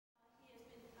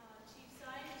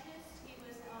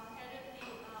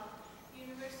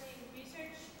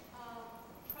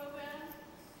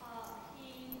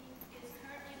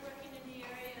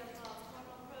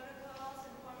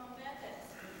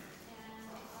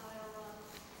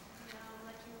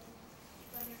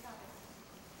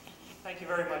Thank you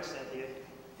very much, Cynthia.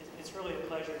 It's really a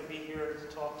pleasure to be here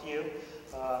to talk to you.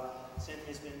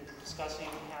 Cynthia's been discussing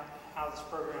how this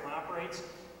program operates.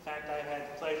 In fact, I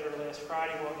had the pleasure last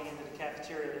Friday walking into the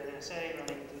cafeteria at NSA,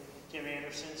 running into Jim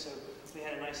Anderson, so we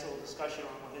had a nice little discussion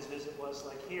on what his visit was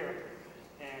like here.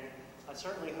 And I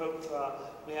certainly hope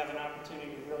we have an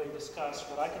opportunity to really discuss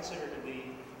what I consider to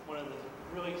be one of the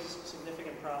really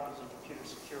significant problems in computer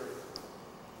security.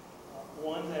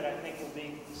 One that I think will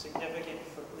be significant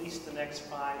for at least the next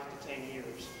 5 to 10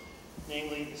 years,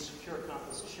 namely the secure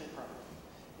composition problem.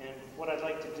 And what I'd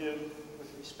like to do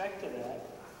with respect to that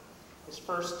is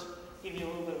first give you a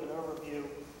little bit of an overview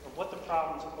of what the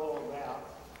problem's all about,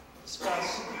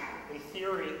 discuss a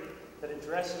theory that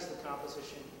addresses the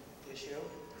composition issue,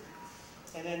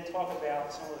 and then talk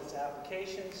about some of its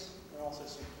applications and also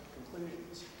some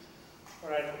conclusions.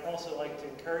 What I'd also like to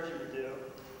encourage you to do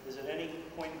is at any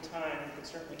point in time, you can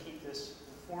certainly keep this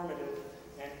informative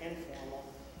and informal.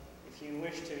 If you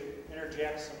wish to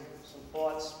interject some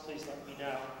thoughts, please let me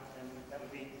know, and that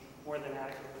would be more than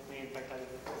adequate with me. In fact, I would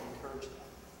encourage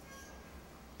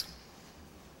that.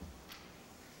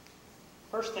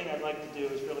 First thing I'd like to do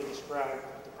is really describe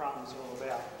what the problem is all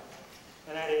about.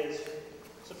 And that is,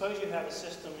 suppose you have a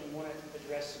system and you want to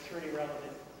address security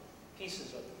relevant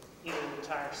pieces of it, either the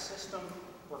entire system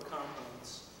or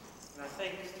components. And I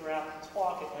think throughout the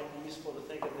talk it might be useful to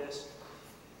think of this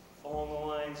along the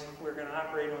lines of we're going to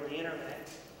operate on the internet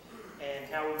and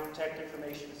how we protect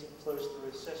information as it flows through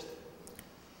the system.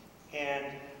 And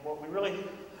what we really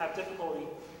have difficulty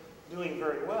doing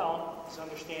very well is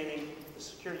understanding the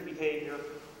security behavior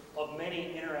of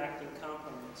many interacting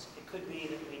components. It could be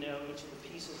that we know each of the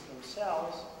pieces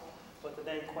themselves, but the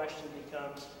then question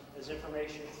becomes, as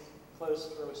information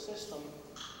flows through a system,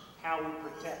 how we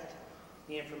protect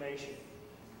the information.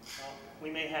 We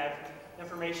may have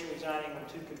information residing on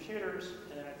 2 computers,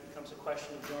 and then it becomes a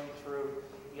question of going through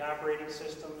the operating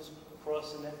systems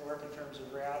across the network in terms of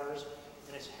routers,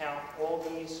 and it's how all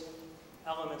these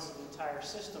elements of the entire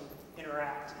system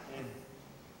interact in a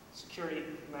security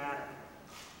manner.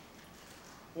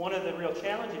 One of the real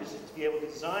challenges is to be able to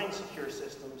design secure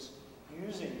systems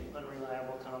using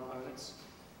unreliable components,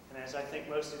 and as I think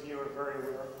most of you are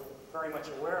very much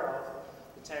aware of,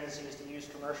 the tendency is to use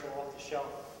commercial off-the-shelf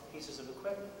pieces of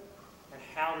equipment. And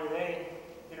how do they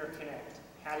interconnect?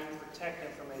 How do you protect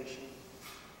information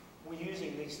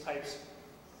using these types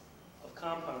of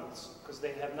components? Because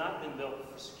they have not been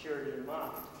built for security in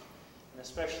mind. And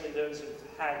especially those who've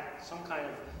had some kind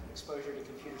of exposure to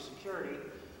computer security,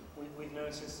 we've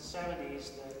known since the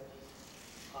 70s that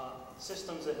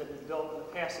systems that have been built in the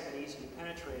past have been easy to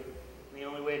penetrate. And the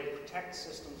only way to protect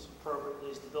systems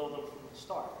appropriately is to build them from the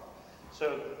start.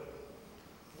 So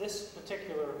this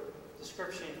particular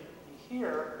description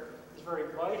here is very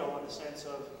vital in the sense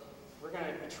of we're going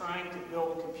to be trying to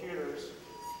build computers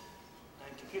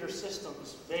and computer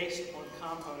systems based on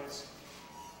components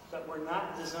that were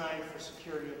not designed for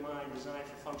security in mind, designed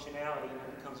for functionality, and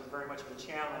it becomes very much of a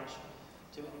challenge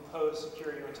to impose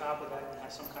security on top of that and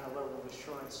have some kind of level of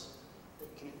assurance that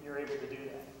you're able to do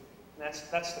that. And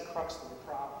that's the crux of the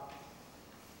problem.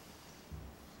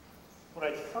 What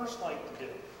I'd first like to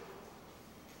do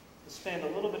is spend a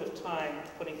little bit of time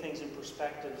putting things in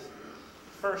perspective.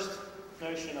 The first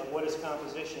notion of what is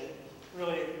composition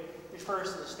really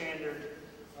refers to the standard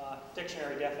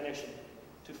dictionary definition,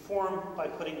 to form by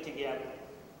putting together.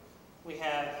 We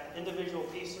have individual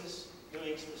pieces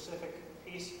doing specific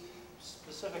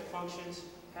functions.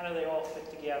 How do they all fit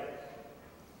together?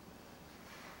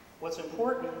 What's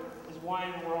important is why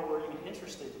in the world we're even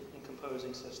interested in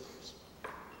composing systems.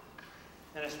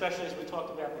 And especially as we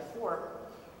talked about before,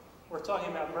 we're talking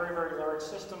about very, very large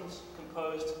systems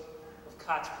composed of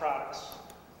COTS products.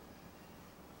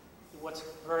 What's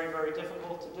very, very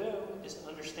difficult to do is to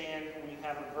understand when you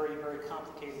have a very, very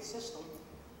complicated system,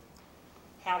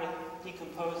 how to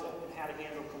decompose that and how to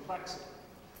handle complexity.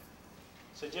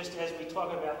 So just as we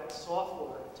talk about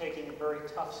software, taking a very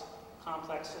tough,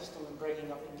 complex system and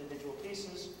breaking up individual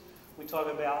pieces, we talk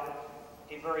about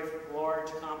a very large,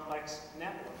 complex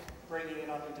network, breaking it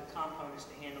up into components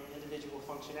to handle individual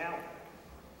functionality.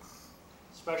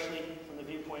 Especially from the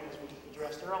viewpoint, as we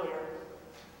addressed earlier,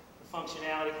 the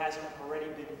functionality hasn't already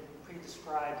been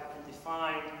pre-described and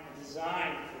defined and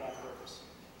designed for that purpose.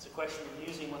 It's a question of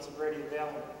using what's already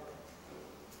available.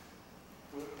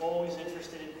 We're always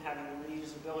interested in having the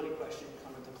reusability question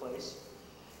come into place.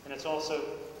 And it's also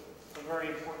a very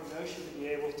important notion to be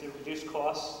able to reduce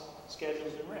costs,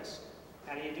 schedules, and risk.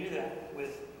 How do you do that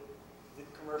with the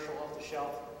commercial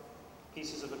off-the-shelf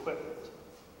pieces of equipment?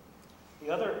 The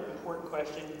other important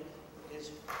question is,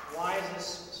 why is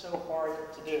this so hard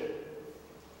to do?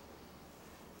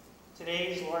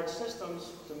 Today's large systems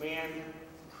demand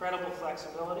incredible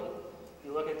flexibility.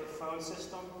 You look at the phone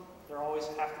system, they always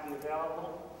have to be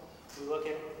available. We look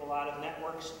at a lot of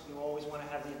networks, you always want to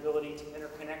have the ability to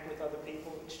interconnect with other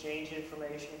people, exchange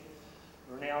information.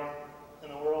 We're now in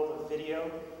the world of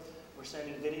video. We're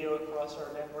sending video across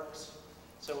our networks.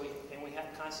 So we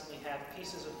constantly have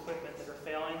pieces of equipment that are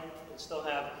failing, but still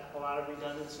have a lot of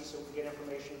redundancy so we can get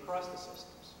information across the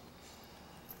systems.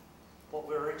 What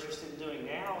we're interested in doing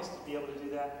now is to be able to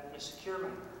do that in a secure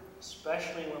manner,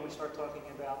 especially when we start talking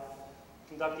about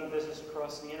conducting business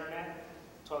across the internet,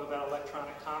 talk about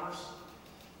electronic commerce,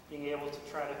 being able to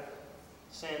try to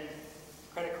send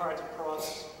credit cards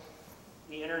across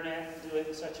the internet, do it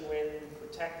in such a way that we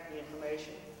protect the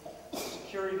information.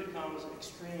 Security becomes an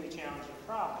extremely challenging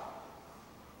problem.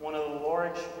 One of the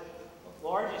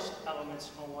largest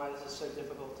elements on why this is so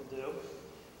difficult to do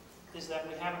is that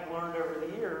we haven't learned over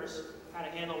the years how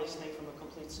to handle this thing from a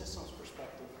complete systems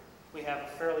perspective. We have a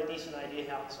fairly decent idea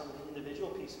how some of the individual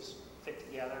pieces fit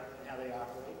together and how they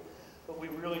operate, but we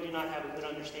really do not have a good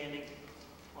understanding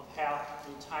of how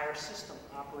the entire system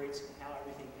operates and how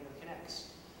everything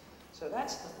interconnects. So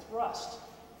that's the thrust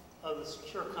of the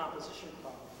secure composition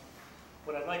problem.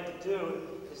 What I'd like to do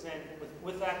is then,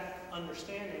 with that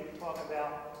understanding, talk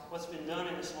about what's been done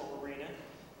in this whole arena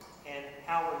and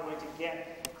how we're going to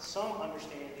get some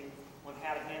understanding on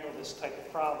how to handle this type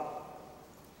of problem.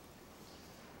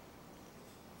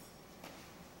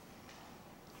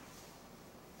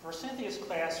 For Cynthia's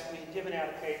class, we had given out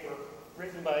a paper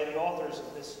written by the authors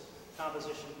of this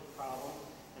composition problem,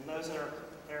 and those in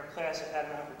our class have had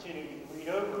an opportunity to read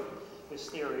over this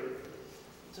theory.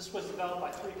 This was developed by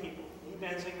three people, Lee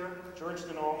Benzinger, George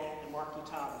Naval, and Mark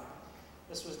Utama.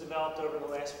 This was developed over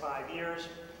the last 5 years.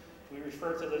 We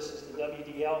refer to this as the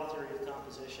WDL theory of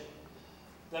composition.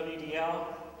 WDL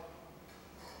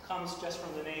comes just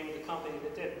from the name of the company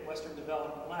that did it, Western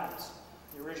Development Labs.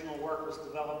 The original work was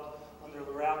developed under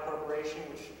Naval Corporation,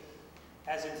 which,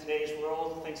 as in today's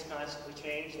world, things constantly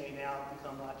change. They now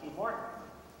become Lockheed Martin.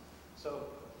 So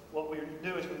what we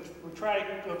do is we try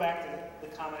to go back to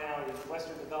the commonality of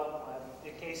Western Development Lab.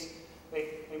 In case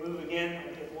they move again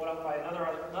and get bought up by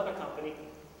another company,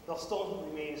 they'll still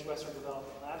remain as Western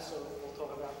Development Lab, so we'll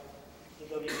talk about the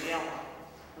WDL model.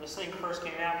 When this thing first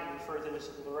came out, we referred to this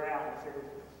as L'Oreal, and figured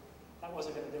that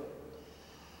wasn't going to do it.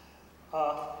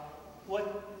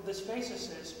 What this basis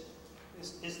is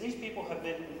these people have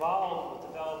been involved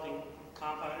with developing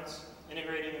components,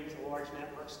 integrating them into large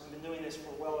networks, and been doing this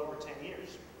for well over 10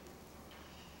 years.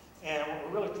 And what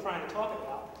we're really trying to talk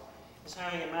about is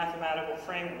having a mathematical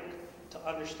framework to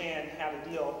understand how to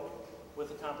deal with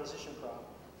the composition problem.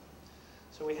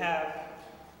 So we have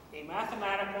a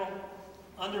mathematical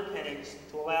underpinnings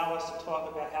to allow us to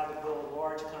talk about how to build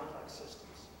large complex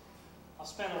systems. I'll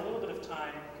spend a little bit of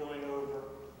time going over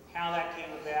how that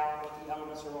came about, what the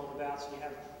elements are all about, so you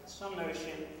have some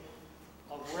notion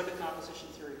of where the composition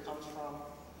theory comes from,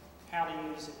 how to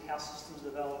use it, how systems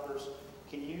developers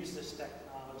can use this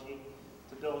technology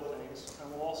to build things.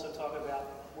 And we'll also talk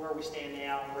about where we stand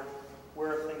now and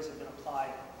where things have been applied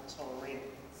in this whole arena.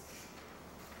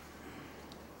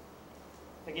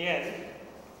 Again,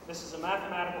 this is a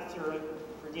mathematical theory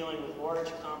for dealing with large,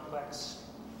 complex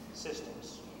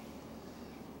systems.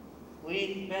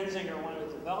 Lee Benzinger, one of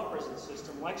the developers of the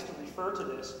system, likes to refer to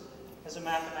this as a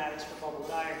mathematics for bubble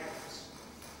diagrams.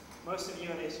 Most of you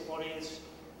in this audience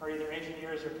are either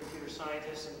engineers or computer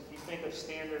scientists, and if you think of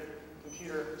standard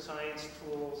computer science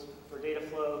tools for data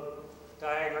flow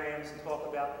diagrams and talk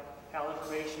about how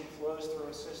information flows through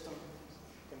a system,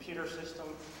 computer system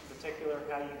in particular,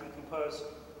 how you decompose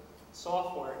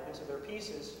software into their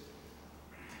pieces,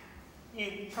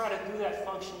 you try to do that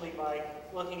functionally by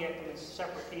looking at them as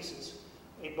separate pieces.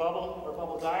 A bubble or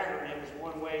bubble diagram is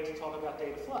one way to talk about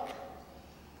data flow.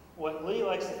 What Lee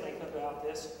likes to think about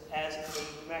this as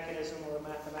a mechanism or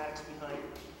mathematics behind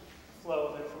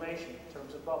flow of information in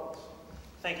terms of bubbles,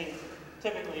 thinking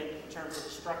typically in terms of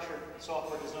structured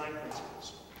software design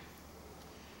principles.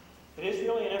 It is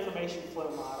really an information flow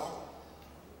model.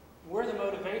 Where the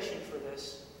motivation for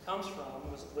this comes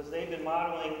from was they've been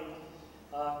modeling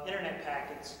internet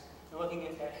packets and looking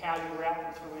at how you route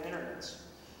them through internets.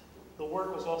 The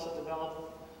work was also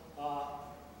developed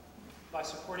by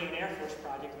supporting an Air Force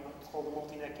project called the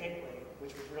Multi-Net Gateway,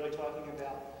 which was really talking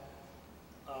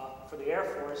about, for the Air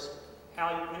Force,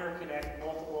 how you interconnect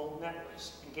multiple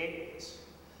networks and gateways.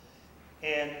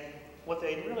 And what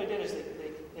they really did is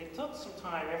they took some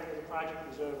time after the project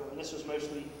was over, and this was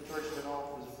mostly George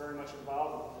Naval was very much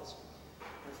involved with this.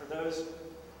 And for those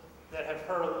that have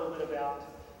heard a little bit about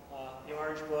the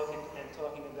Orange Book and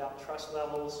talking about trust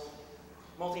levels,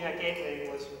 multi-net gateway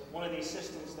was one of these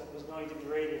systems that was going to be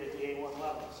rated at the A1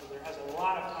 level. So there has a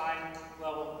lot of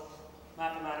high-level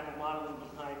mathematical modeling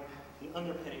behind the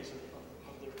underpinnings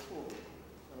of their tool,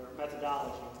 or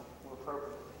methodology, more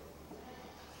appropriately.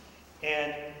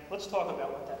 And let's talk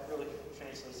about what that really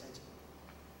translates into.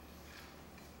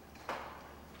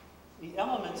 The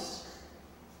elements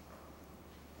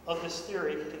of this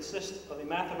theory consist of a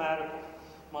mathematical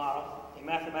model, a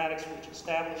mathematics which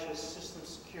establishes system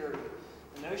security.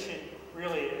 The notion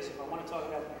really is, if I want to talk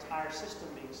about the entire system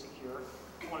being secure,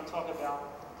 I want to talk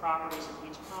about the properties of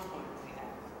each component we have.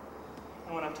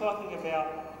 And when I'm talking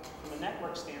about, from a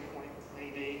network standpoint,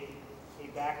 maybe a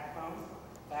backbone,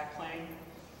 backplane,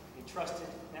 a trusted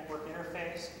network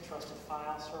interface, a trusted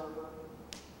file server,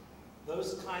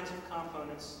 those kinds of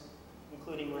components,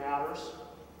 including routers,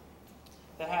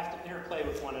 that have to interplay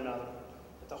with one another.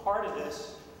 At the heart of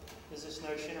this is this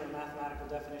notion or mathematical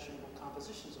definition of what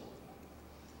compositions are.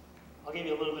 I'll give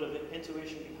you a little bit of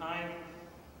intuition behind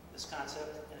this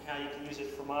concept and how you can use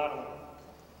it for modeling.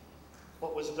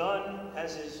 What was done,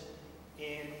 as is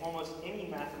in almost any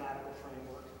mathematical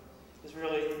framework, is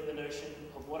really the notion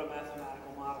of what a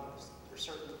mathematical model is. There are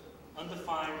certain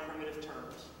undefined primitive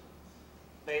terms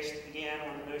based, again,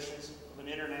 on the notions of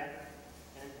an internet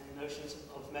and notions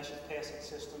of message passing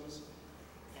systems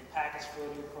and packets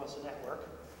floating across a network.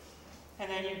 And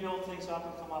then you build things up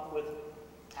and come up with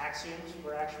axioms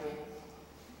or actual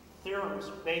theorems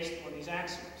based on these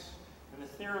axioms. And the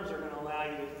theorems are going to allow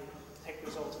you to take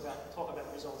results talk about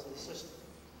the results of the system.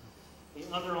 The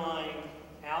underlying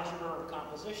algebra or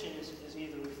composition is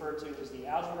either referred to as the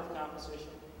algebra of composition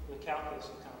or the calculus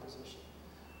of composition.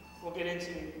 We'll get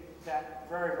into that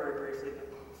very, very briefly, but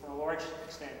for a large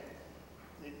extent,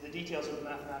 the details of the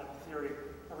mathematical theory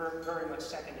are very, very much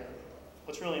secondary.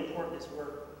 What's really important is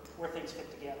where things fit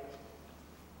together.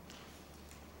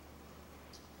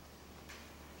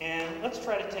 And let's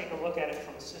try to take a look at it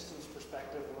from a systems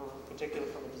perspective, or in particular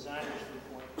from a designer's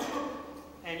viewpoint.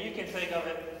 And you can think of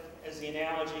it as the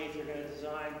analogy, if you're going to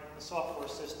design a software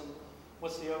system,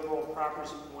 what's the overall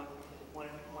properties you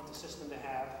want the system to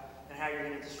have, and how you're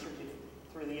going to distribute it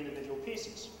through the individual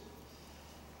pieces.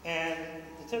 And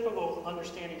the typical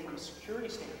understanding from a security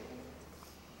standpoint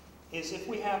is if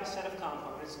we have a set of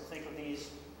components, and think of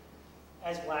these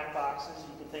as black boxes,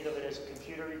 you can think of it as a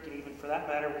computer, you can even, for that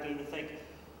matter, we can even think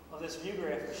of this view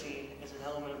graph machine as an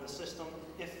element of the system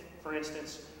if, for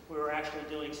instance, we were actually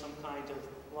doing some kind of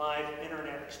live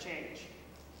internet exchange.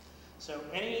 So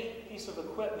any piece of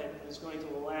equipment is going to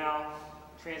allow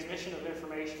transmission of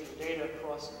information or data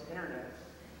across the internet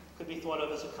could be thought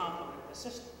of as a component of the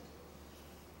system.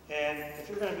 And if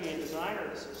you're going to be a designer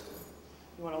of the system,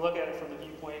 you want to look at it from the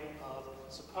viewpoint of,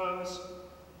 suppose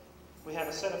we have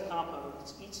a set of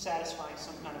components, each satisfying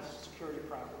some kind of security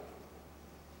property.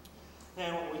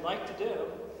 Then what we'd like to do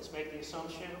is make the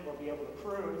assumption or be able to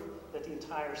prove that the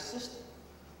entire system,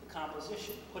 the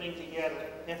composition, putting together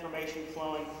information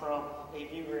flowing from a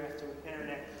view graph to an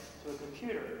internet to a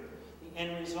computer, the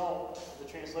end result,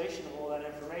 the translation of all that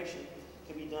information,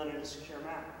 can be done in a secure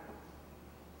manner.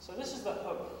 So this is the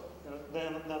hope.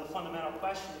 Now the fundamental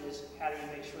question is, how do you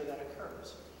make sure that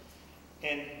occurs?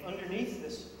 And underneath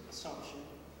this assumption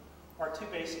are two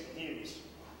basic views.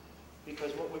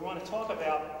 Because what we want to talk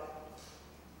about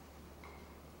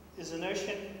is the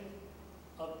notion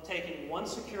of taking one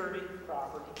security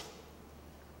property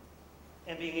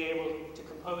and being able to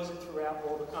compose it throughout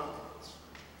all the components.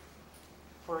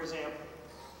 For example,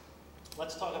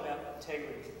 let's talk about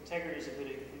integrity. Integrity is a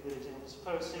good example.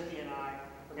 Suppose Cynthia and I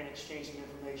are going to exchange some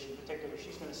information. In particular,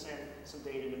 she's going to send some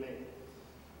data to me.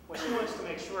 What she wants to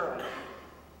make sure of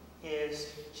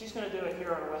is she's going to do it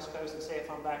here on the West Coast, and say if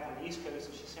I'm back on the East Coast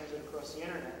and she sends it across the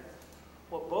internet.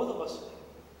 What both of us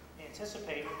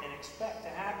anticipate and expect to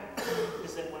happen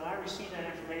is that when I receive that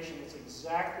information, it's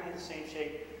exactly the same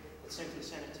shape that Cynthia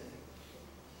sent it to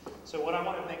me. So what I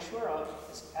want to make sure of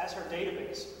is, as her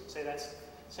database,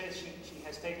 say she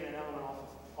has taken an element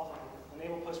off of the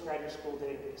Naval Postgraduate School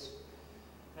database.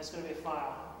 That's going to be a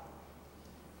file.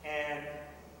 And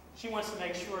she wants to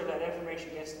make sure that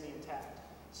information gets to me intact.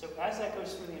 So as that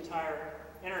goes through the entire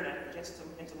internet and gets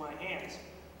into my hands,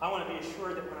 I want to be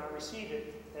assured that when I receive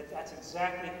it, that's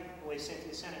exactly the way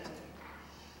Cynthia sent it to me.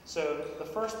 So the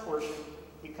first portion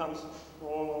becomes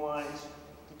along the lines,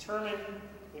 determine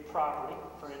a property,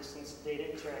 for instance, data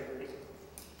integrity,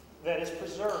 that is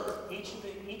preserved. Each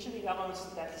of the elements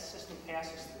that the system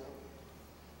passes through,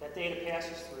 that data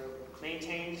passes through,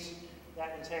 maintains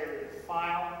that integrity. The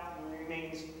file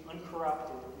remains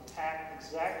uncorrupted, intact,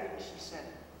 exactly as she sent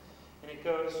it. And it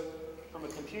goes from a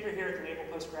computer here at the Naval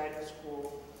Postgraduate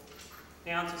School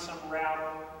down to some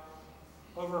router,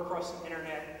 over across the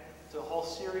internet, to a whole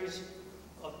series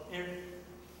of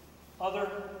other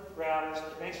routers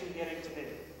eventually getting to me.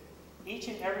 Each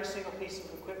and every single piece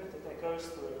of equipment that goes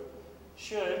through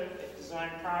should, if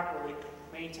designed properly,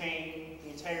 maintain the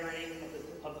integrity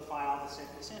of the file that's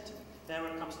sent to me. Then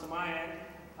when it comes to my end,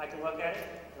 I can look at it,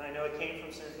 and I know it came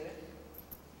from Cynthia,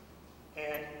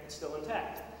 and it's still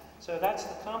intact. So that's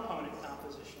the component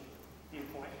composition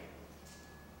viewpoint,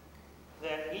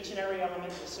 that each and every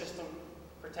element of the system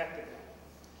protected them.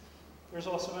 There's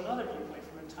also another viewpoint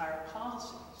from an entire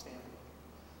policy standpoint.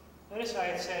 Notice I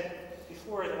had said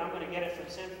before that I'm going to get it from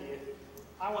Cynthia.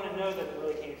 I want to know that it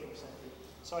really came from Cynthia.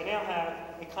 So I now have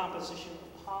a composition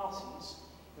of policies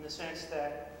in the sense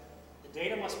that the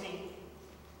data must be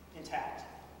intact,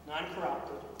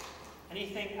 non-corrupted.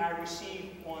 Anything I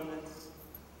receive on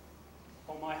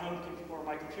my home computer or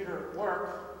my computer at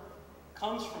work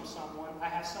comes from someone. I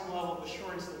have some level of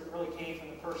assurance that it really came from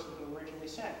the person who originally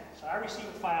sent it. So I receive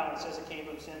a file that says it came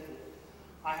from Cynthia.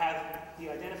 I have the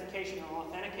identification and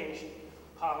authentication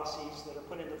policies that are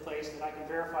put into place that I can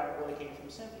verify it really came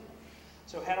from Cynthia.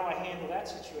 So how do I handle that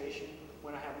situation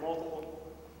when I have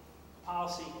multiple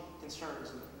policy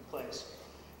concerns in place?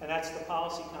 And that's the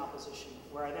policy composition,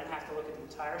 where I then have to look at the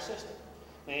entire system.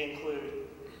 It may include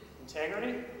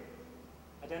integrity,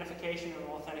 identification and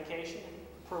authentication,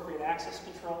 appropriate access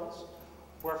controls,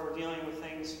 or if we're dealing with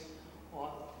things,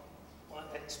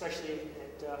 especially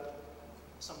at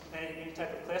any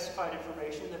type of classified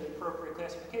information, that the appropriate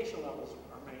classification levels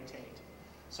are maintained.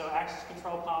 So access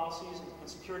control policies and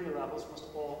security levels must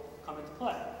all come into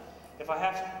play. If I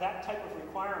have that type of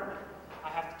requirement, I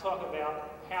have to talk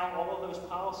about how all of those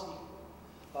policy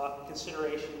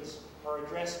considerations are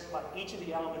addressed by each of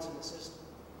the elements in the system.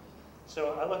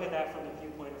 So I look at that from the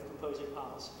viewpoint of composing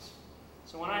policies.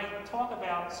 So when I talk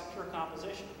about secure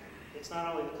composition, it's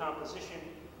not only the composition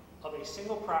of a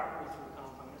single property through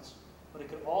components, but it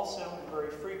could also, and very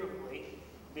frequently,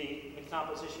 be a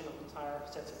composition of entire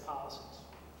sets of policies.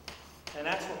 And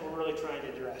that's what we're really trying to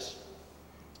address.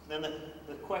 Then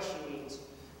the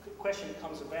question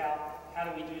comes about, how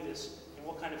do we do this? And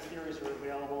what kind of theories are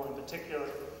available? In particular,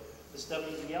 this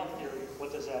WDL theory,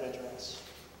 what does that address?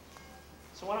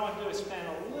 So what I want to do is spend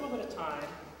a little bit of time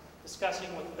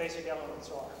discussing what the basic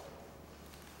elements are.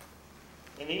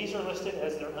 And these are listed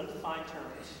as their undefined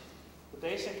terms. The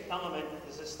basic element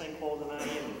is this thing called an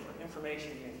IU, or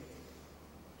information unit.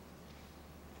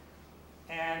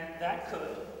 And that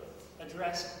could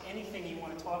address anything you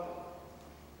want to talk about.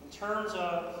 In terms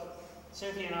of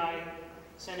Cynthia and I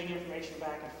sending information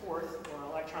back and forth or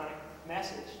an electronic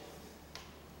message,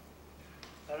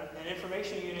 an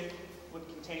information unit would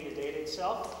contain the data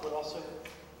itself, would also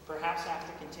perhaps have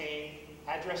to contain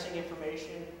addressing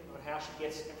information on how she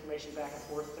gets information back and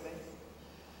forth to me.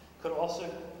 Could also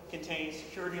contain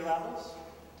security levels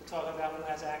to talk about who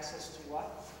has access to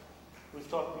what. We've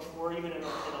talked before, even in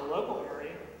a local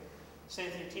area.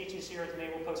 Cynthia teaches here at the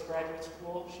Naval Postgraduate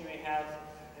School. She may have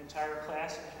an entire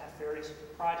class and have various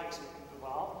projects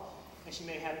involved, and she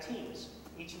may have teams.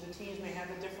 Each of the teams may have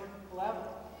a different level.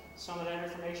 Some of that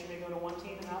information may go to one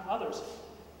team and not others.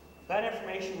 That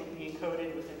information would be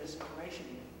encoded within this information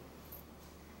unit.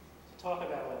 To talk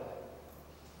about all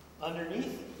that.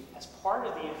 Underneath, as part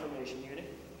of the information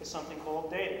unit, is something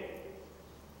called data.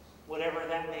 Whatever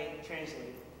that may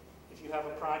translate. If you have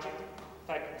a project,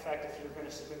 in fact, if you're going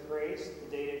to submit grades,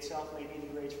 the data itself may be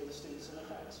the grades for the students and the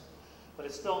faculty. But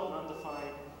it's still an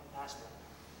undefined aspect.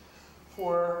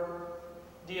 For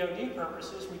DoD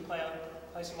purposes, we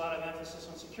place a lot of emphasis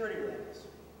on security levels.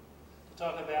 To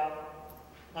talk about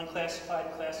unclassified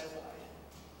and classified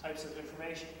types of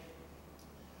information.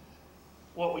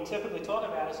 What we typically talk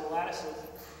about is a lattice of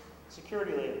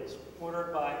security labels,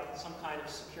 ordered by some kind of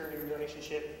security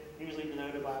relationship, usually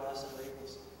denoted by less than or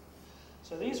equals.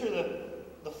 So these are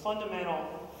the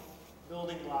fundamental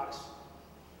building blocks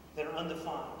that are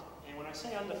undefined. And when I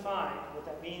say undefined, what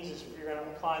that means is if you're going to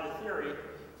apply the theory,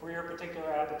 for your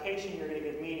particular application, you're going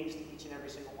to give meanings to each and every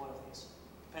single one of these,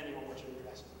 depending on what you're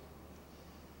addressing.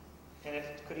 And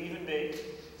it could even be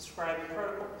describing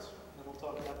protocols, and we'll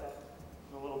talk about that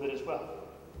in a little bit as well.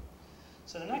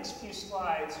 So the next few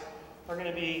slides are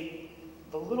going to be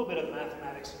the little bit of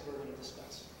mathematics that we're going to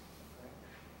discuss.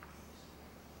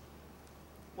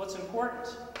 What's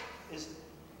important is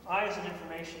I, as an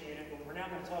information unit, what we're now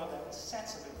going to talk about is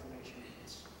sets of information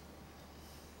units.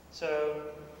 So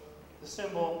the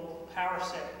symbol power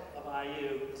set of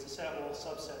IU is a set of all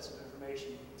subsets of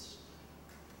information units.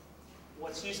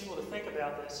 What's useful to think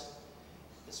about this,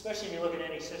 especially if you look at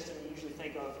any system, you usually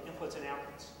think of inputs and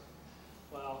outputs.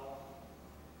 Well,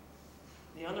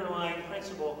 the underlying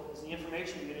principle is the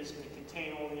information unit is going to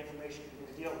contain all the information you're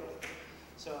going to deal with.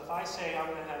 So if I say I'm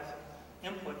going to have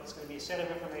input, it's going to be a set of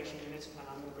information units, and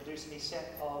I'm going to produce a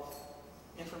set of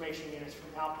information units from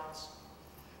outputs.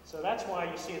 So that's why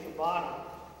you see at the bottom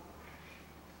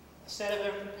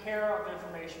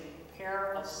a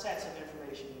pair of sets of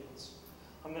information units.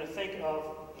 I'm going to think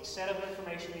of a set of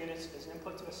information units as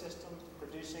input to a system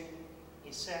producing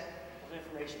a set of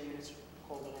information units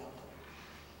called an output.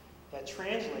 That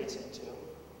translates into,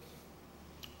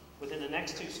 within the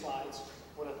next two slides,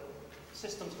 what a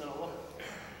system's going to look like,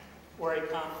 or a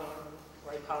component,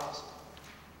 or a policy.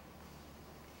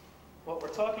 What we're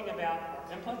talking about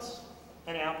are inputs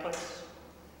and outputs.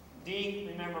 D,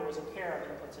 remember, was a pair of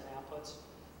inputs and outputs.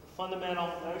 The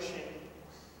fundamental notion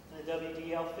in the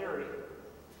WDL theory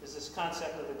is this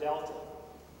concept of a delta,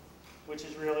 which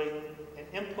is really an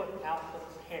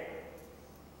input-output pair.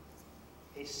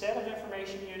 A set of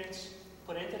information units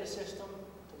put into the system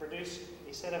to produce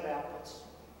a set of outputs.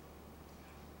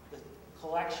 The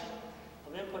collection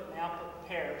of input and output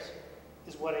pairs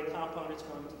is what a component is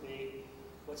going to be.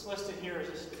 What's listed here is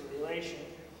just the relation.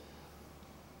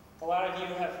 A lot of you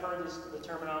have heard the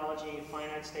terminology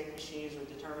finite state machines or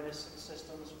deterministic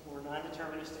systems or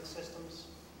non-deterministic systems.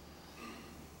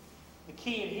 The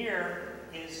key in here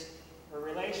is a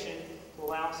relation to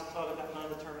allow us to talk about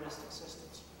non-deterministic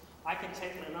systems. I can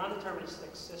take, in a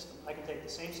non-deterministic system, I can take the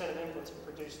same set of inputs and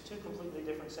produce two completely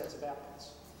different sets of outputs.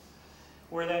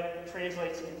 Where that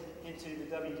translates into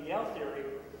the WDL theory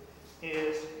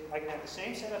is I can have the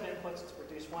same set of inputs to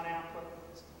produce one output,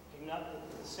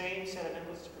 the same set of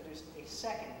inputs to produce a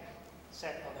second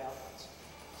set of outputs.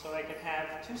 So I can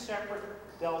have two separate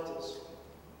deltas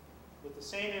with the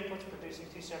same inputs producing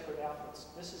two separate outputs.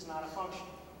 This is not a function.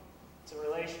 It's a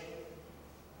relation.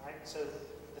 All right? So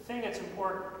the thing that's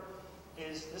important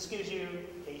is this gives you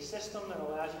a system that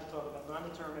allows you to talk about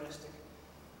non-deterministic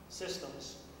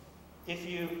systems. If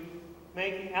you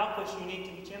make outputs unique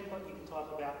to each input, you can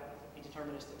talk about a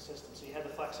deterministic system. So you have the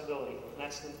flexibility, and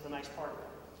that's the nice part of it.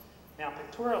 Now,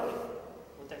 pictorially,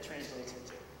 what that translates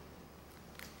into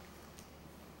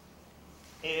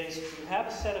is you have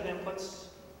a set of inputs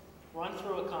run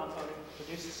through a component,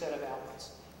 produce a set of outputs.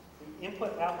 The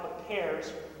input-output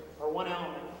pairs are one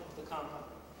element of the component.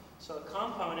 So a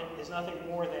component is nothing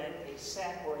more than a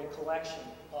set or a collection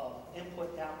of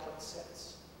input-output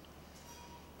sets.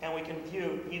 And we can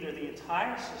view either the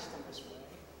entire system this way,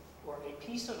 or a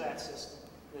piece of that system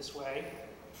this way,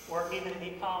 or even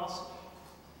a policy.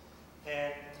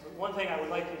 And one thing I would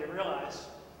like you to realize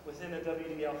within the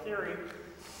WDL theory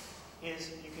is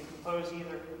you can compose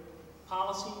either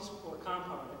policies or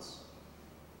components.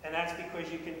 And that's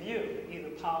because you can view either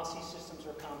policy systems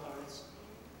or components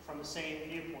from the same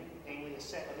viewpoint, namely a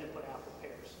set of input-output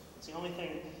pairs. It's the only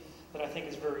thing that I think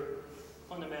is very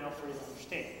fundamental for you to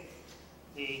understand.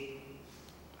 The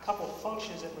couple of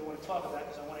functions that we want to talk about,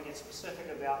 because I want to get specific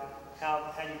about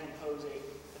how you compose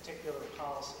a particular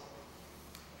policy.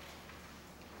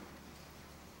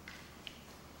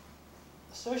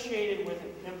 Associated with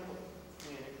an input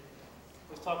unit,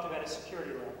 we've talked about a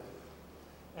security level.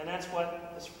 And that's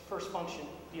what this first function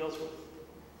deals with.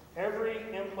 Every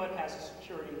input has a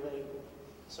security label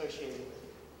associated with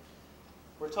it.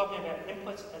 We're talking about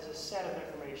inputs as a set of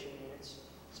information units.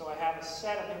 So I have a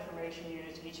set of information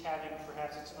units, each having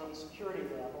perhaps its own security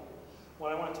level.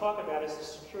 What I want to talk about is the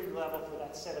security level for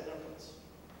that set of inputs.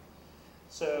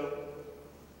 So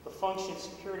the function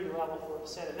security level for a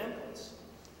set of inputs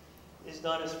is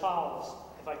done as follows.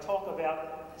 If I talk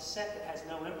about a set that has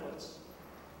no inputs,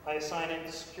 I assign it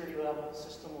to security level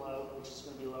system low, which is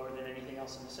going to be lower than anything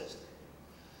else in the system.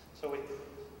 So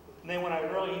and then what I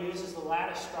really use is the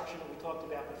lattice structure that we talked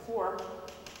about before,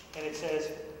 and it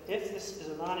says if this is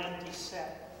a non-empty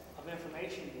set of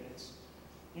information units,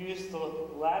 use the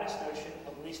lattice notion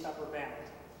of least upper bound.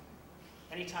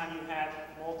 Anytime you have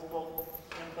multiple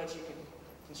inputs, you can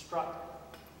construct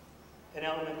an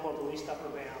element called the least upper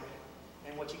bound.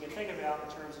 And what you can think about in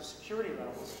terms of security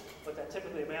levels, what that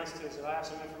typically amounts to is if I have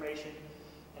some information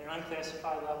at an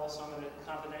unclassified level, some at a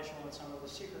confidential, and some at a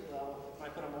secret level, when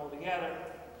I put them all together,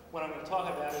 what I'm going to talk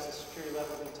about is the security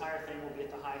level of the entire thing will be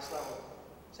at the highest level,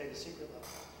 say the secret level.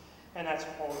 And that's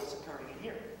all that's occurring in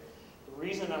here. The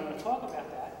reason I'm going to talk about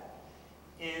that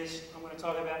is I'm going to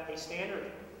talk about a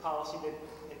standard policy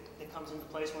that comes into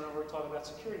place whenever we talk about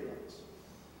security levels.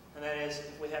 And that is,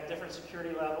 if we have different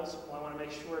security levels, well, I want to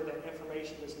make sure that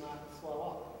information does not flow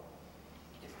up.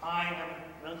 If I am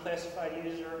an unclassified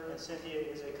user and Cynthia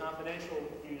is a confidential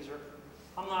user,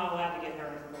 I'm not allowed to get her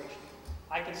information.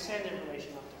 I can send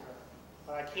information up to her,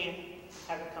 but I can't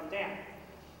have it come down.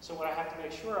 So what I have to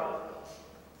make sure of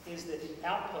is that the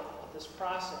output of this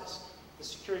process, the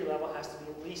security level has to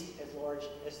be at least as large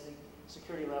as the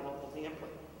security level of the input.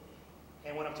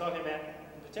 And what I'm talking about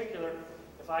in particular,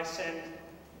 if I send,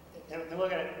 and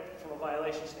look at it from a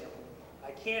violation standpoint,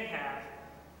 I can't have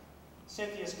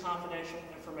Cynthia's confidential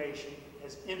information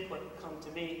as input come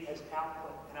to me as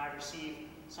output, and I receive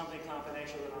something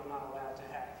confidential that I'm not allowed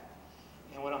to have.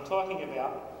 And what I'm talking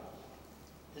about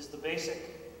is the basic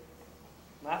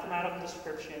mathematical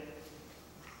description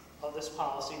of this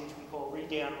policy, which we call read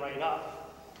down, write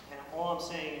up. And all I'm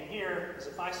saying in here is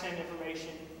if I send information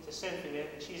to Cynthia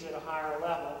and she's at a higher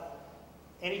level,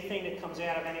 anything that comes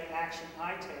out of any action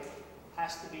I take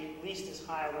has to be at least as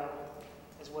high a level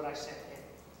as what I sent in.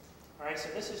 All right, so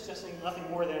this is just nothing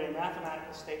more than a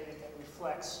mathematical statement that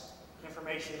reflects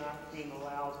information not being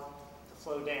allowed to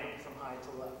flow down from high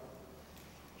to low.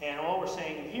 And all we're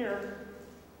saying in here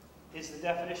is the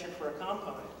definition for a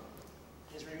component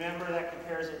is, remember, that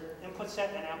compares an input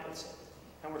set and output set.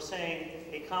 And we're saying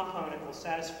a component will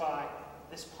satisfy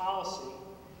this policy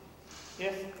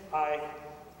if I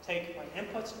take my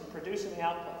inputs and produce an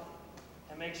output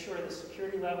and make sure the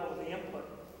security level of the input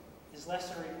is less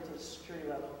than or equal to the security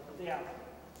level of the output.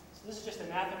 So this is just a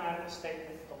mathematical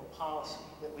statement of a policy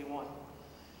that we want.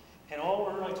 And all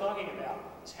we're really talking about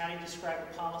is how do you describe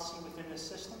a policy within this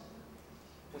system,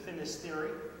 within this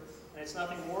theory. And it's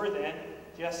nothing more than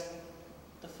just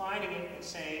defining it and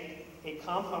saying a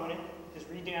component is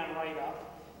read down, write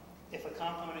up if a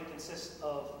component consists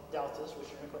of deltas, which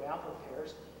are input-output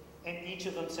pairs, and each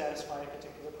of them satisfy a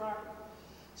particular property.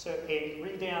 So a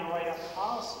read down, write up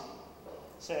policy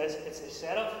says it's a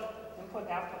set of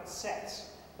input-output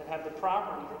sets that have the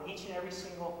property that each and every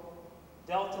single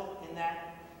delta in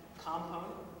that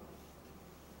component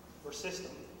or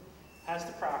system has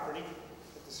the property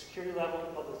that the security level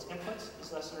of its inputs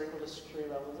is less than or equal to the security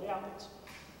level of the outputs.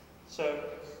 So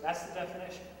that's the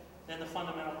definition. Then the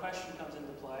fundamental question comes into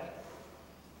play.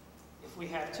 If we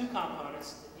have two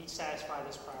components that each satisfy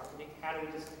this property, how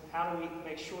do we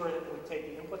make sure that we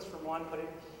take the inputs from one, put it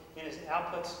in as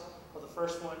outputs of the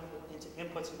first one, into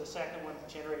inputs of the second one,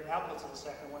 generate outputs of the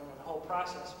second one, and the whole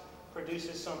process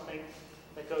produces something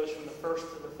that goes from the first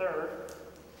to the third,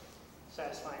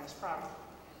 satisfying this property.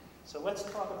 So let's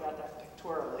talk about that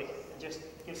pictorially and just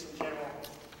give some general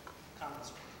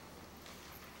comments.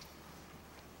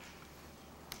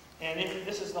 And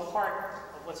this is the heart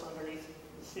of what's underneath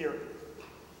the theory.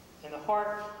 And the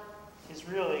heart is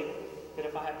really that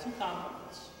if I have two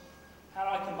components, how do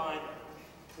I combine them?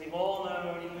 We've all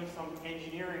known, even from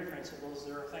engineering principles,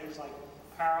 there are things like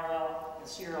parallel and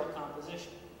serial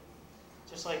composition.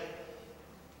 Just like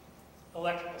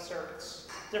electrical circuits,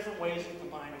 different ways of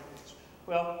combining things.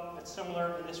 Well, it's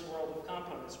similar in this world of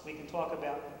components. We can talk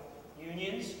about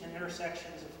unions and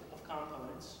intersections of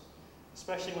components,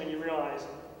 especially when you realize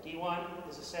D1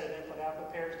 is a set of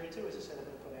input-output pairs, D2 is a set of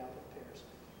input-output pairs.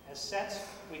 As sets,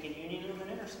 we can union them and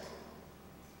intersect them.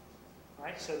 All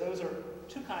right, so those are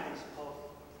two kinds of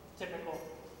typical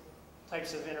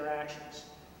types of interactions.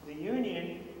 The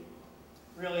union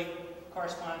really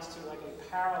corresponds to like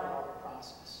a parallel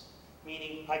process,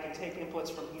 meaning I can take inputs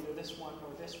from either this one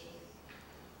or this one.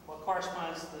 What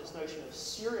corresponds to this notion of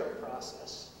serial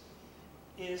process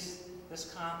is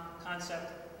this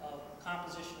concept of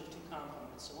composition of two components.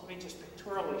 So let me just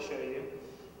pictorially show you,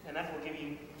 and that will give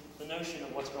you the notion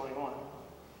of what's going on.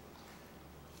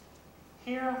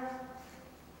 Here,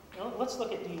 let's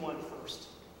look at D1 first.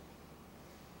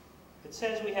 It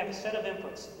says we have a set of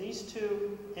inputs. These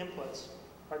two inputs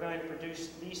are going to produce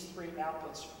these three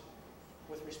outputs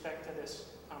with respect to this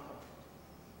component.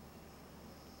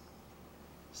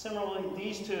 Similarly,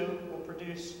 these two will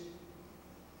produce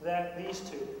these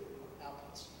two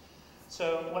outputs.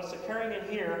 So what's occurring in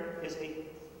here is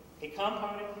a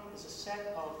component is a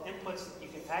set of inputs that you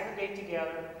can aggregate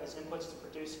together as inputs to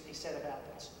produce a set of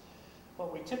outputs.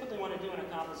 What we typically want to do in a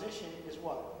composition is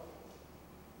what?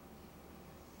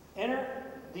 Enter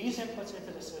these inputs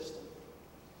into the system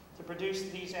to produce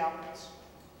these outputs.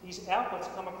 These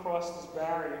outputs come across this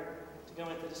barrier to go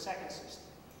into the second system.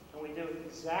 And we do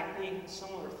exactly a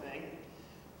similar thing.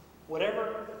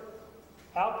 Whatever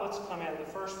outputs come out of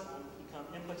the first one become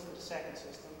inputs to the second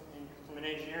system. And from an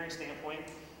engineering standpoint,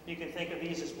 you can think of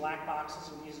these as black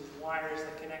boxes and these as wires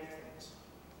that connect things.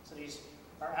 So these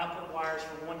are output wires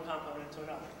from one component to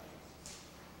another.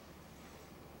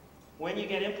 When you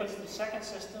get inputs to the second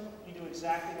system, you do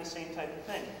exactly the same type of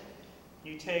thing.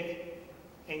 You take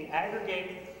and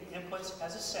aggregate the inputs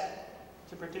as a set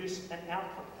to produce an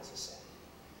output as a set.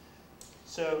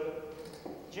 So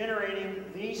generating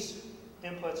these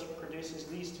inputs produces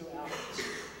these two outputs.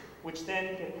 which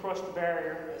then get across the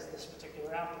barrier as this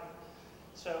particular output.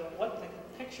 So what the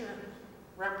picture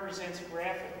represents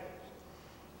graphically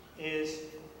is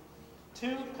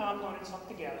two components hooked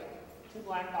together, two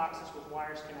black boxes with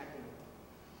wires connecting them.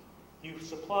 You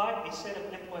supply a set of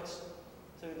inputs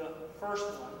to the first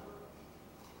one,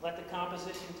 let the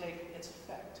composition take its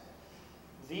effect.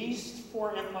 These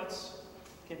four inputs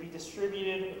can be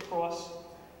distributed across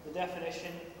the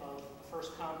definition of the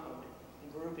first component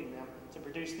and grouping them to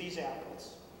produce these outputs,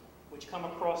 which come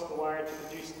across the wire to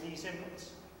produce these inputs.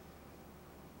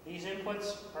 These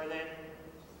inputs are then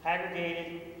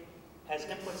aggregated as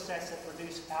input sets that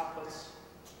produce outputs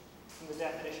from the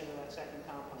definition of that second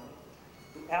component.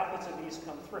 The outputs of these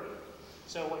come through.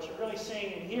 So what you're really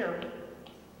seeing in here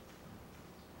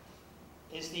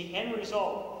is the end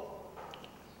result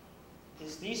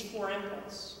is these four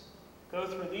inputs go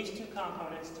through these two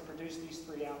components to produce these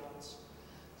three outputs.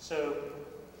 So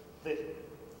the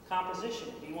composition,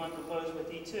 D1 composed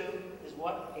with D2, is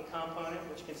what? A component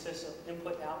which consists of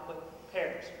input-output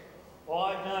pairs. All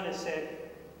I've done is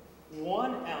said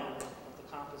one element of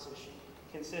the composition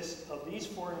consists of these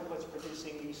four inputs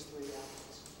producing these three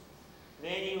outputs.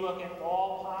 Then you look at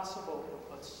all possible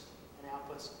inputs and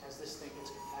outputs as this thing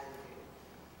gets aggregated.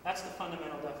 That's the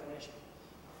fundamental definition.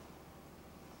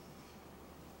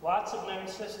 Lots of known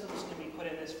systems can be put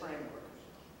in this framework.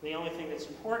 The only thing that's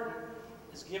important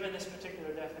is, given this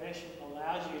particular definition,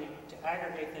 allows you to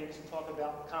aggregate things and talk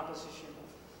about composition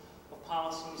of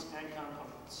policies and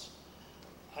components.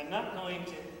 I'm not going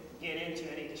to get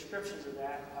into any descriptions of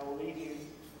that. I will leave you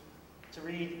to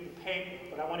read the paper,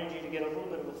 but I wanted you to get a little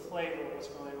bit of a flavor of what's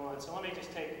going on. So let me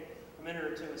just take a minute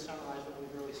or two and summarize what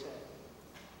we've really said.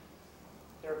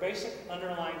 There are basic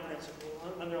underlying principles,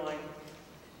 underlying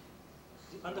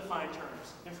undefined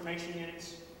terms: information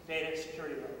units, data,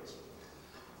 security levels.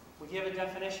 We give a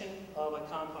definition of a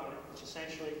component, which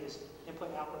essentially is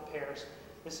input-output pairs.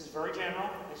 This is very general,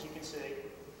 as you can see.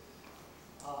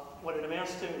 What it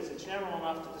amounts to is it's general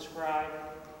enough to describe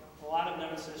a lot of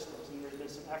known systems, and there's been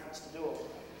some efforts to do all of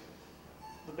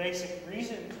that. The basic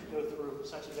reason to go through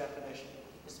such a definition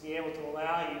is to be able to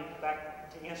allow you,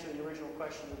 back to answer the original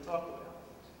question we talked about.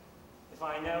 If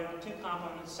I know two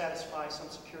components satisfy some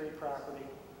security property,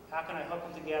 how can I hook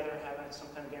them together and have some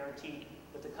kind of guarantee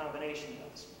that the combination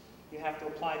does? You have to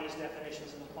apply these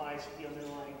definitions and apply the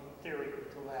underlying theory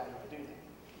to allow you to do that.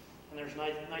 And there's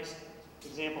nice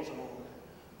examples of all of that.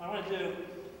 What I want to do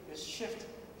is shift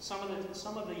some of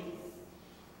the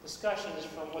discussions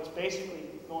from what's basically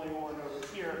going on over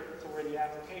here to where the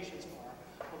applications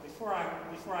are. But before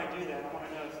I do that, I want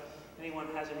to know if anyone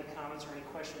has any comments or any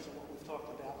questions on what we've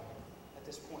talked about at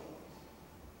this point.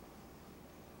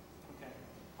 Okay,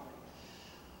 fine.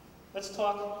 Let's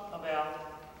talk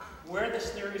about where this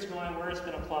theory is going, where it's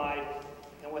been applied,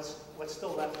 and what's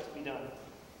still left to be done.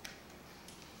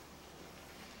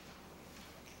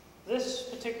 This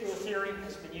particular theory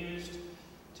has been used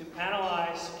to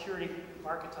analyze security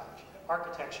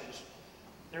architectures.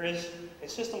 There is a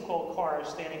system called CARS,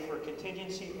 standing for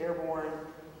Contingency Airborne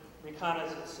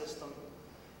Reconnaissance System,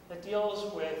 that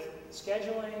deals with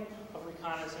scheduling of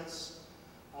reconnaissance.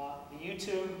 The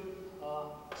U-2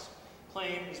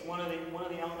 plane is one of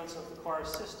the elements of the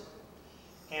CARS system,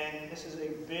 and this is a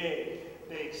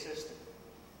big system.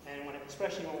 And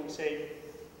especially when we say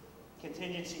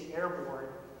contingency airborne,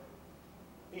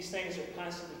 these things are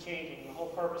constantly changing. The whole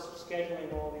purpose of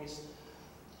scheduling all these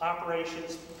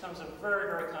operations becomes a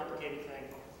very complicated thing.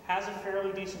 Has a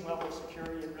fairly decent level of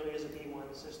security. It really is a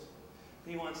B1 system.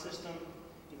 B1 system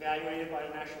evaluated by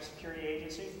the National Security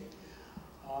Agency.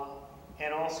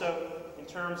 And also, in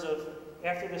terms of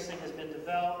after this thing has been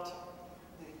developed,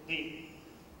 the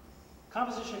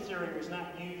composition theory was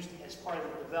not used as part of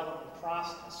the development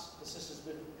process. This has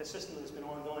been a system that's been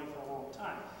ongoing for a long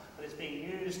time, but it's being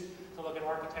used to look at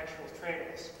architectural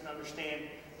trade-offs and understand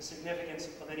the significance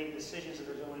of any decisions that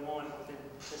are going on within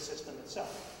the system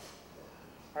itself.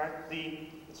 All right,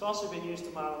 it's also been used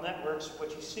to model networks.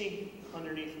 What you see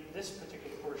underneath this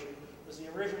particular portion was the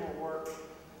original work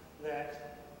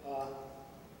that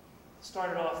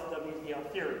started off the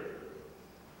WPL theory.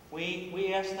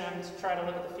 We asked them to try to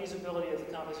look at the feasibility of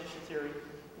the composition theory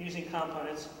using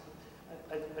components,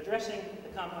 addressing the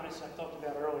components I talked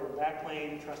about earlier: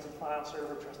 backplane, trusted file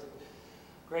server, trusted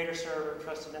grader server,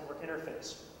 trusted network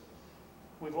interface.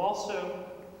 We've also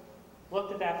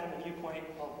looked at that from the viewpoint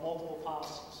of multiple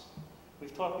policies.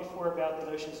 We've talked before about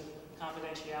the notions of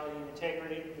confidentiality and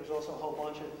integrity. There's also a whole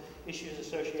bunch of issues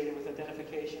associated with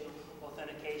identification,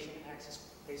 authentication, and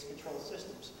access-based control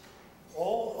systems.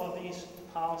 All of these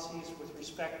policies with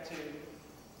respect to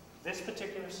this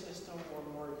particular system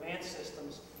or more advanced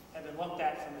systems have been looked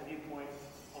at from the viewpoint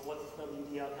of what the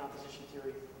WDL composition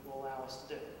theory will allow us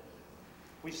to do.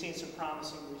 We've seen some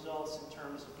promising results in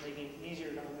terms of making it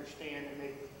easier to understand and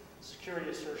make security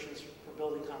assertions for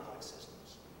building complex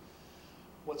systems.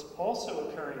 What's also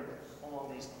occurring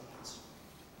along these lines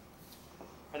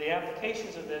are the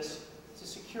applications of this to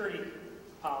security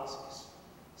policies.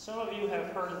 Some of you have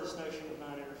heard of this notion of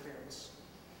non-interference.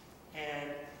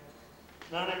 And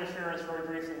non-interference, very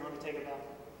briefly, I want to take about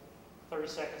 30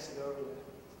 seconds to go over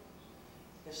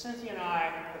that. If Cynthia and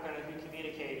I are going to be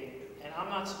communicating, and I'm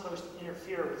not supposed to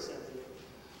interfere with Cynthia,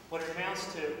 what it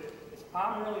amounts to, if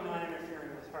I'm really not interfering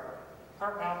with her,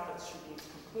 her outputs should be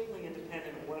completely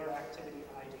independent of whatever activity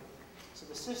I do. So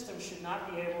the system should not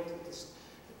be able to,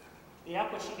 the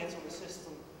output she gets on the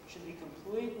system should be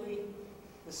completely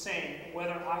the same,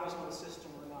 whether I was on the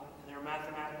system or not. And there are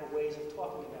mathematical ways of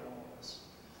talking about all this.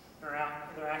 There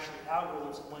are actually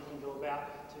algorithms that one can go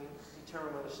about to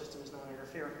determine whether the system is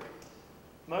non-interfering.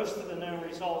 Most of the known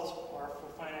results are for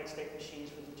finite state machines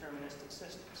with deterministic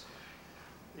systems.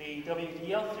 The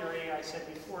WDL theory, I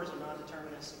said before, is a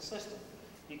non-deterministic system.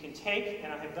 You can take,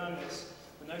 and I have done this,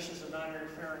 the notions of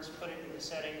non-interference, put it in the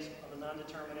settings of a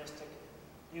non-deterministic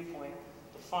viewpoint,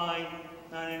 define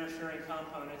non-interfering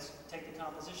components, take the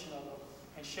composition of them,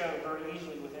 and show very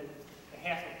easily within a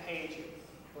half a page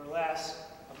or less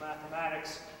of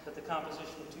mathematics that the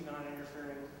composition of two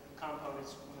non-interfering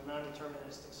components in a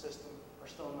non-deterministic system are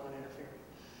still non-interfering.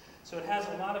 So it has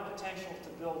a lot of potential to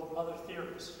build other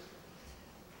theories.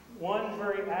 One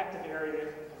very active area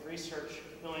of research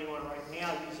going on right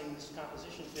now using this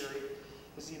composition theory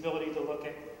is the ability to look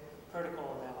at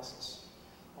protocol analysis.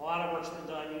 A lot of work's been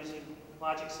done using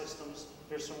logic systems.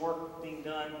 There's some work being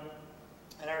done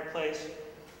at our place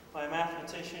by a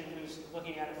mathematician who's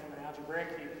looking at it from an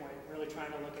algebraic viewpoint, really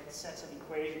trying to look at sets of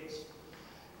equations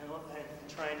and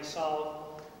trying to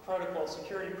solve a protocol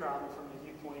security problem from the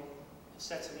viewpoint of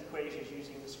sets of equations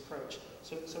using this approach.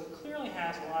 So it clearly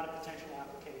has a lot of potential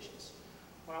applications.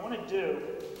 What I want to do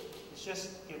is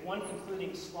just give one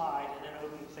concluding slide and then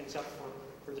open things up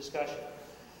for discussion.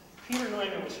 Peter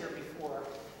Neumann was here before,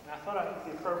 and I thought it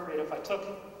would be appropriate if I took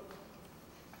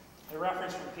a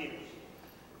reference from Peter.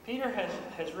 Peter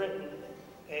has written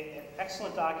an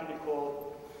excellent document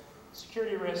called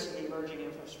Security Risks in Emerging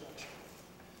Infrastructure.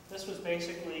 This was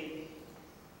basically,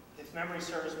 if memory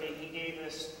serves me, he gave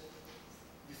this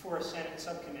before a Senate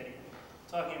subcommittee,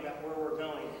 talking about where we're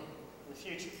going in the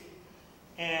future.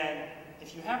 And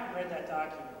if you haven't read that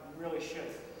document, you really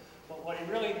should. But what he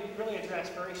really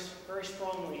addressed very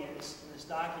strongly in this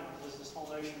document was this whole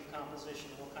notion of composition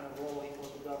and what kind of role he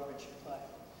thought the government should play.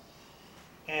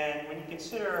 And when you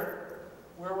consider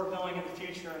where we're going in the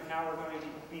future and how we're going to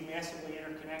be massively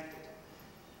interconnected,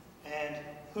 and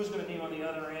who's going to be on the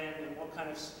other end, and what kind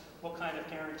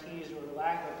of guarantees or the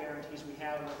lack of guarantees we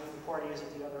have, and who the party is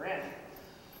at the other end,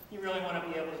 you really want to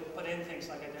be able to put in things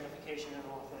like identification and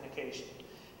authentication.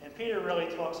 And Peter really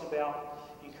talks about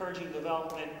encouraging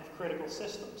development of critical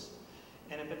systems,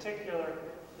 and in particular,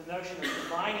 the notion of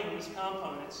combining these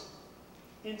components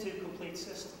into complete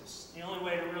systems. The only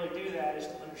way to really do that is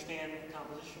to understand the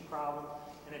composition problem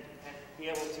and be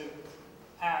able to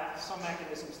have some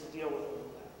mechanisms to deal with all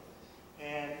of that.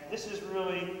 And this is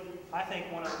really, I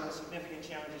think, one of the most significant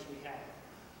challenges we have.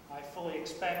 I fully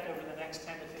expect over the next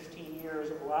 10 to 15 years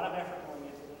a lot of effort going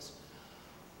into this.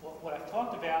 What I've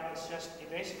talked about is just a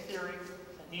basic theory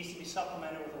that needs to be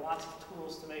supplemented with lots of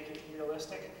tools to make it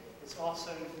realistic. It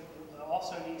also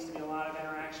needs to be a lot of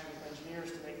interaction with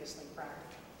engineers to make this thing practical.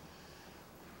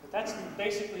 But that's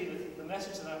basically the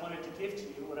message that I wanted to give to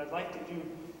you. What I'd like to do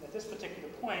at this particular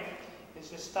point is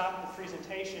just stop the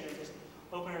presentation and just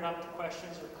open it up to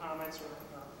questions or comments or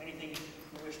anything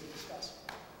you wish to discuss.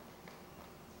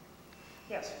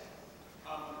 Yes?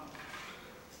 I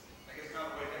guess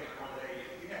another way to think of it,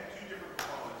 if you have two different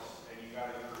components and you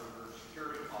got your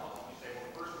security policy, you say,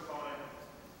 well, the first component,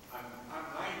 I'm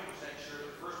 90% sure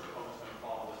the first component is going to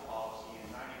follow this policy, and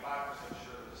 95%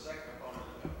 sure that the second component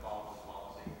is going to follow this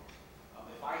policy.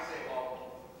 If I say,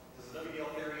 well, does the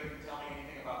WDL theory tell me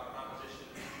anything about the composition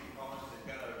of these two components?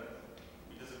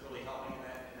 Does it really help me in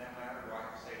that matter? Or do I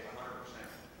have to say it's 100%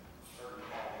 certain to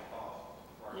follow these policies?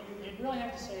 You'd really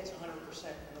have to say it's 100%,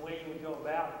 and the way you would go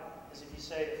about it is if you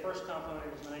say the first component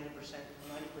is 90%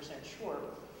 sure,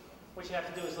 what you have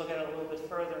to do is look at it a little bit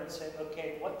further and say,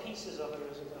 okay, what pieces of it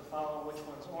is it going to follow and which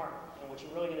ones aren't? And what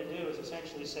you're really going to do is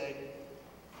essentially say,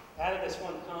 out of this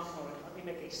one component, let me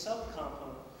make a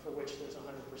subcomponent for which there's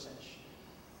 100%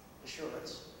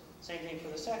 assurance. Same thing for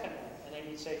the second one. And then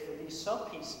you'd say, for these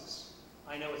sub-pieces,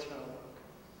 I know it's going to work.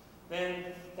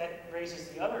 Then that raises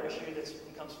the other issue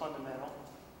that becomes fundamental,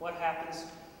 What happens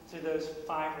to those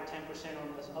 5 or 10%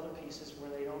 on those other pieces where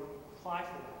they don't apply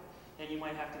for that? And you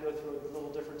might have to go through a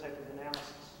little different type of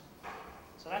analysis.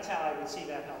 So that's how I would see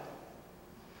that helping.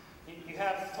 You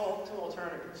have two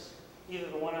alternatives. Either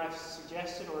the one I've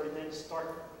suggested, or then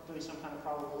start doing some kind of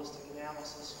probabilistic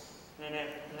analysis, and then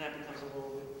that becomes a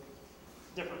little bit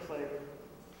different flavor.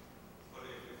 But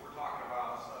if we're talking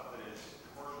about stuff that is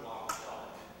commercial off the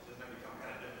shelf, doesn't that become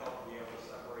kind of difficult to be able to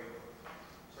separate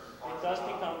certain parts? It does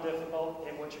become difficult,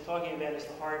 and what you're talking about is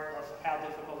the heart of how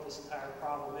difficult this entire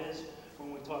problem is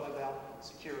when we talk about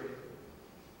security.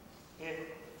 And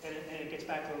it gets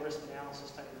back to a risk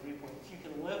analysis type of viewpoint. If you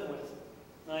can live with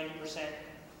 90%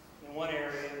 in one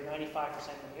area and 95%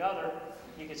 in the other,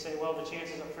 you could say, well, the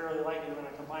chances are fairly likely when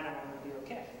I combine them, I'm going to be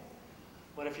okay.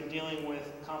 But if you're dealing with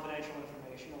confidential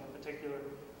information, or in particular,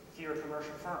 if you're a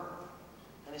commercial firm,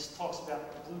 and this talks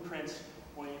about the blueprints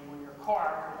when you're a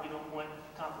car, you don't want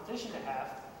competition to have,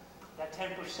 that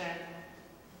 10%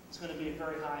 is going to be a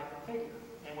very high figure.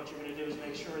 And what you're going to do is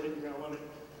make sure that you're going to limit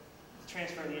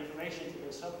transfer the information to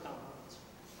those subcomponents.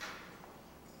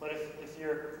 But if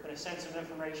you're going to send some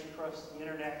information across the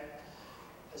internet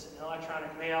as an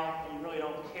electronic mail, and you really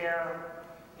don't care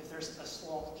if there's a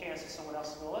small chance that someone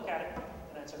else is going to look at it, then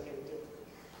that's okay to do.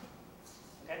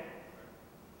 Okay?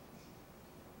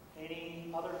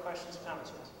 Any other questions or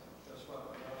comments? That's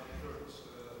what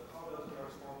how does it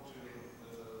respond to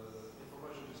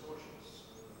information distortions?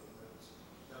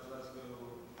 That let's go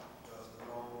just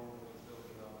wrong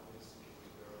building up this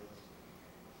variance.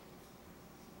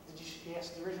 Did you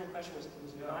ask the original question? Was it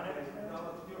non-interference? No,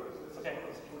 not yours. Okay.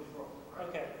 Right?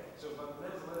 Okay. So, but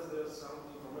nevertheless, there's some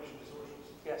information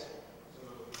distortions. Yes.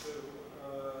 So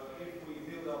if we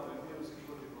build up a new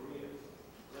security barrier,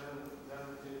 then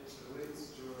it leads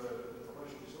to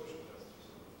information distortion test.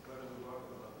 So what are we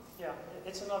talking about? Yeah,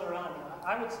 it's another element.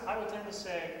 I would tend to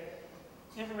say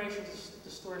information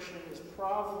distortion is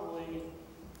probably,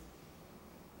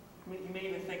 you may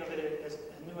even think of it as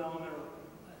a new element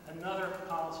or another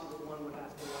policy that one would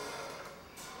have to look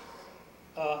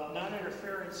at.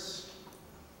 Non-interference,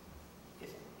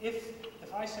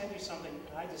 if I send you something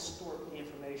and I distort the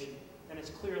information, then it's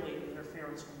clearly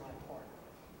interference on my part.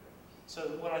 So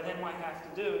what I then might have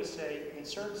to do is say, in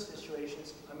certain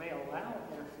situations, I may allow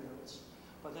interference,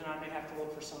 but then I may have to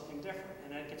look for something different.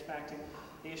 And that gets back to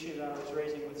the issue that I was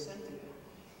raising with Cynthia.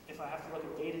 If I have to look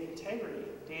at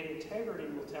data integrity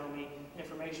will tell me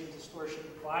information distortion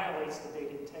violates the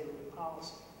data integrity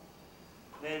policy.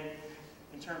 Then,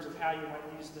 in terms of how you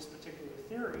might use this particular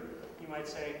theory, you might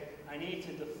say, I need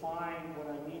to define what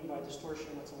I mean by distortion,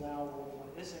 what's allowable and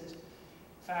what isn't,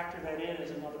 factor that in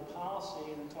as another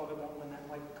policy, and then talk about when that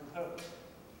might compose.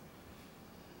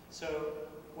 So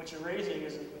what you're raising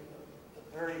is a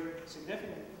very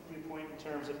significant viewpoint in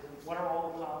terms of what are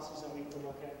all the policies that we need to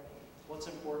look at, what's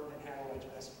important, and how do I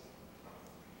address it.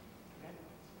 Okay?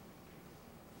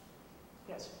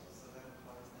 Yes? So that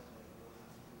implies then that you'll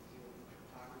have to deal with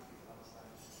cryptography outside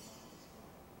of this model as well.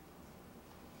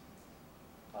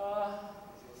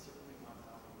 Because you'll certainly want to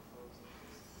help with folks in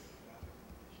case of cryptographic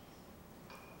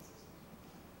conditions.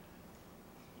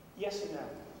 Yes and no.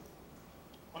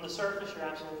 On the surface, you're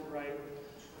absolutely right.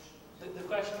 The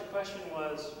question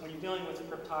was, when you're dealing with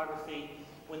cryptography,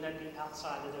 wouldn't that be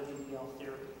outside the WDL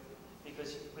theory?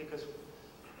 Because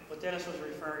what Dennis was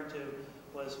referring to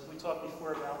was, we talked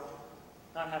before about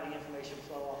not having information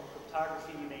flow off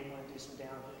cryptography, you may want to do some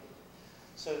downloading.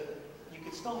 So you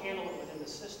could still handle it within the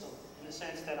system, in the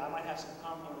sense that I might have some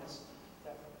components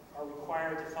that are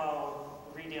required to follow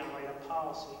the read down, write up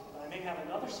policy. But I may have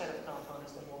another set of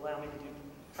components that will allow me to do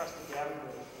trusted data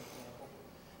grading, for example,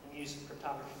 and use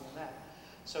cryptography on that.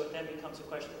 So it then becomes a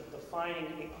question of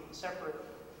defining a separate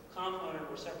component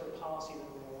or separate policy that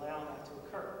will allow that to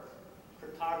occur.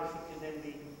 Cryptography can then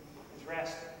be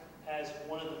addressed as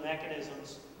one of the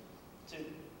mechanisms to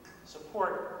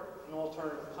support an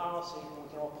alternative policy, and we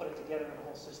can all put it together in a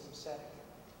whole system setting.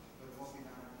 But it won't be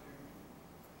non-interfering.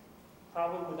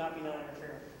 Probably would not be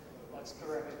non-interfering. That's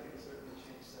correct. You can certainly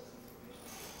change sets of information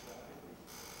cryptographically.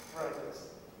 Right. And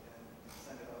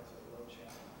send it out to a load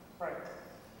channel. Right.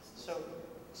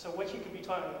 So what you could be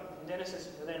talking about, and Dennis is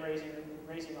then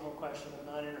raising the whole question of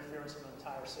non-interference of an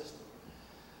entire system.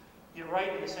 You're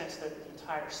right in the sense that the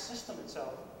entire system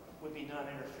itself would be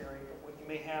non-interfering, but what you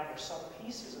may have are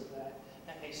sub-pieces of that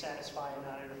that may satisfy a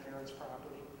non-interference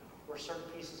property, or certain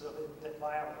pieces of it that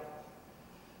violate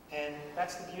it. And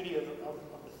that's the beauty of the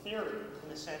theory, in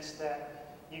the sense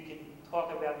that you can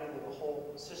talk about either the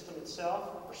whole system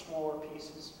itself or smaller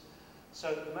pieces.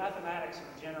 So the mathematics and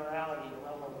the generality and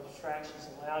level of abstractions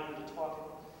allow you to talk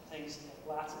at things at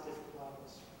lots of different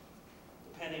levels,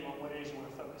 depending depending on what it is you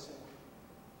want to focus in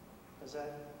on. Does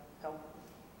that help?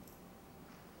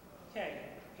 Okay,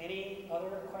 any other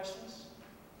questions?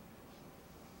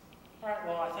 All right,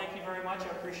 well, I thank you very much. I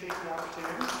appreciate the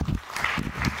opportunity.